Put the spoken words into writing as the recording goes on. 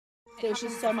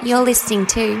You're listening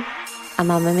to a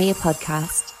Mamma Mia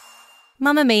podcast.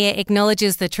 Mamma Mia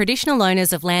acknowledges the traditional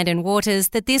owners of land and waters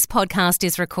that this podcast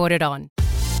is recorded on.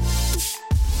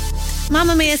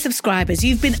 Mamma Mia subscribers,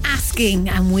 you've been asking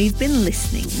and we've been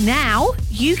listening. Now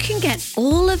you can get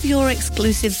all of your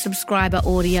exclusive subscriber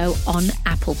audio on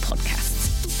Apple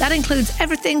Podcasts. That includes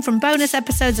everything from bonus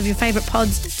episodes of your favourite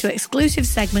pods to exclusive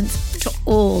segments to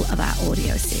all of our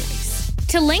audio series.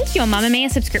 To link your Mamma Mia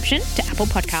subscription to Apple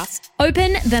Podcasts,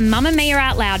 open the Mamma Mia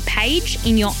Out Loud page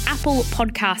in your Apple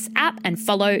Podcasts app and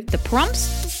follow the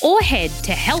prompts, or head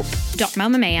to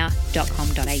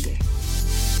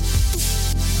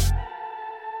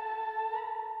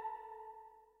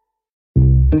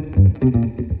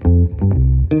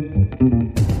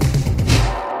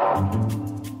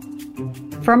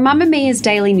From Mamma Mia's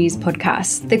daily news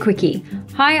podcast, The Quickie.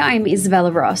 Hi, I'm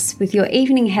Isabella Ross with your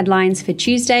evening headlines for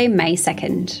Tuesday, May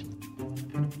 2nd.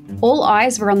 All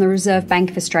eyes were on the Reserve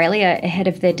Bank of Australia ahead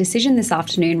of their decision this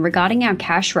afternoon regarding our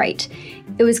cash rate.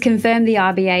 It was confirmed the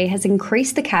RBA has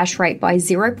increased the cash rate by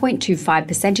 0.25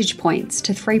 percentage points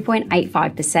to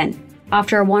 3.85%.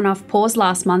 After a one-off pause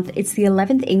last month, it's the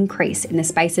 11th increase in the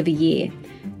space of a year.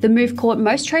 The move caught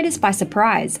most traders by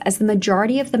surprise, as the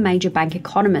majority of the major bank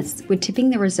economists were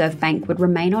tipping the Reserve Bank would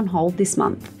remain on hold this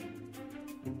month.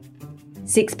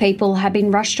 6 people have been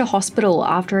rushed to hospital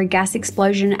after a gas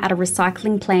explosion at a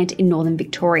recycling plant in northern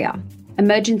Victoria.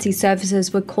 Emergency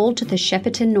services were called to the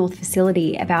Shepparton North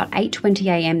facility about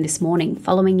 8:20am this morning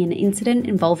following an incident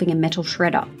involving a metal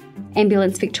shredder.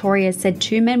 Ambulance Victoria said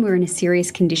 2 men were in a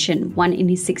serious condition, one in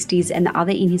his 60s and the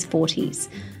other in his 40s.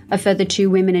 A further 2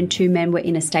 women and 2 men were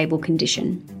in a stable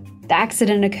condition. The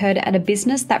accident occurred at a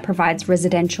business that provides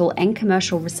residential and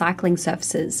commercial recycling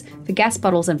services for gas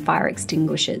bottles and fire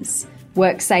extinguishers.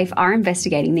 WorkSafe are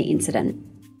investigating the incident.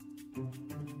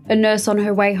 A nurse on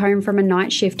her way home from a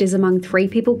night shift is among 3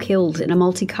 people killed in a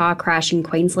multi-car crash in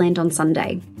Queensland on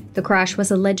Sunday. The crash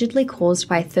was allegedly caused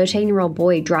by a 13-year-old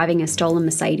boy driving a stolen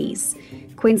Mercedes.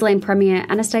 Queensland Premier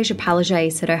Anastasia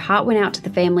Palaszczuk said her heart went out to the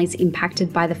families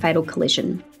impacted by the fatal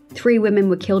collision. 3 women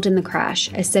were killed in the crash,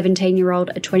 a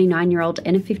 17-year-old, a 29-year-old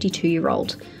and a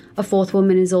 52-year-old. A 4th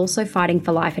woman is also fighting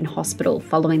for life in hospital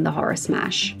following the horror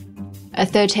smash. A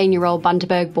 13-year-old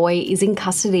Bundaberg boy is in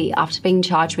custody after being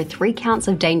charged with 3 counts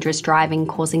of dangerous driving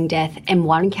causing death and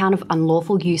 1 count of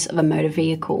unlawful use of a motor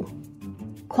vehicle.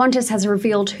 Qantas has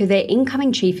revealed who their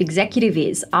incoming chief executive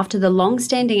is after the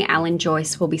long-standing Alan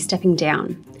Joyce will be stepping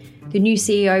down. The new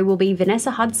CEO will be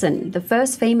Vanessa Hudson, the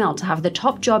first female to have the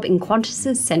top job in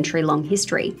Qantas's century-long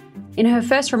history. In her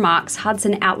first remarks,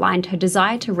 Hudson outlined her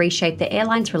desire to reshape the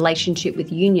airline's relationship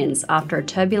with unions after a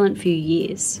turbulent few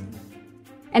years.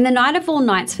 And the night of all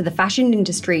nights for the fashion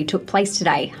industry took place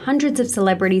today, hundreds of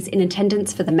celebrities in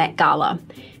attendance for the Met Gala.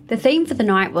 The theme for the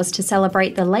night was to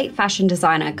celebrate the late fashion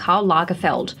designer Karl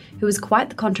Lagerfeld, who was quite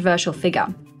the controversial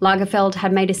figure. Lagerfeld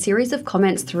had made a series of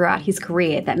comments throughout his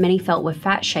career that many felt were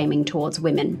fat-shaming towards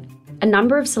women. A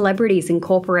number of celebrities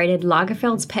incorporated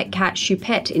Lagerfeld's pet cat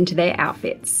Choupette into their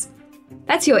outfits.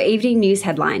 That's your evening news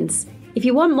headlines. If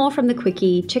you want more from The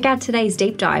Quickie, check out today's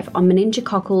deep dive on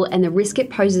meningococcal and the risk it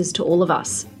poses to all of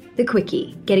us. The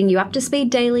Quickie, getting you up to speed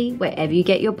daily wherever you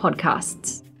get your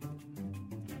podcasts.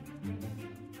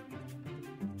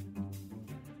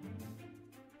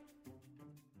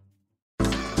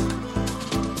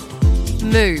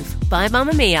 Move by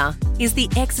Mamma Mia is the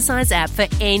exercise app for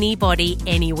anybody,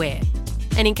 anywhere.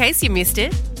 And in case you missed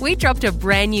it, we dropped a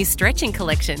brand new stretching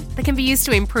collection that can be used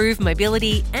to improve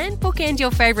mobility and bookend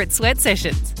your favourite sweat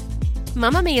sessions.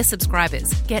 Mamma Mia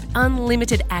subscribers get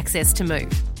unlimited access to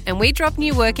Move, and we drop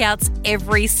new workouts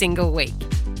every single week.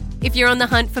 If you're on the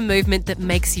hunt for movement that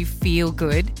makes you feel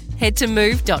good, head to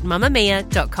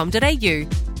move.mamamia.com.au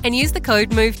and use the code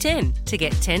MOVE10 to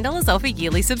get $10 off a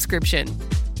yearly subscription.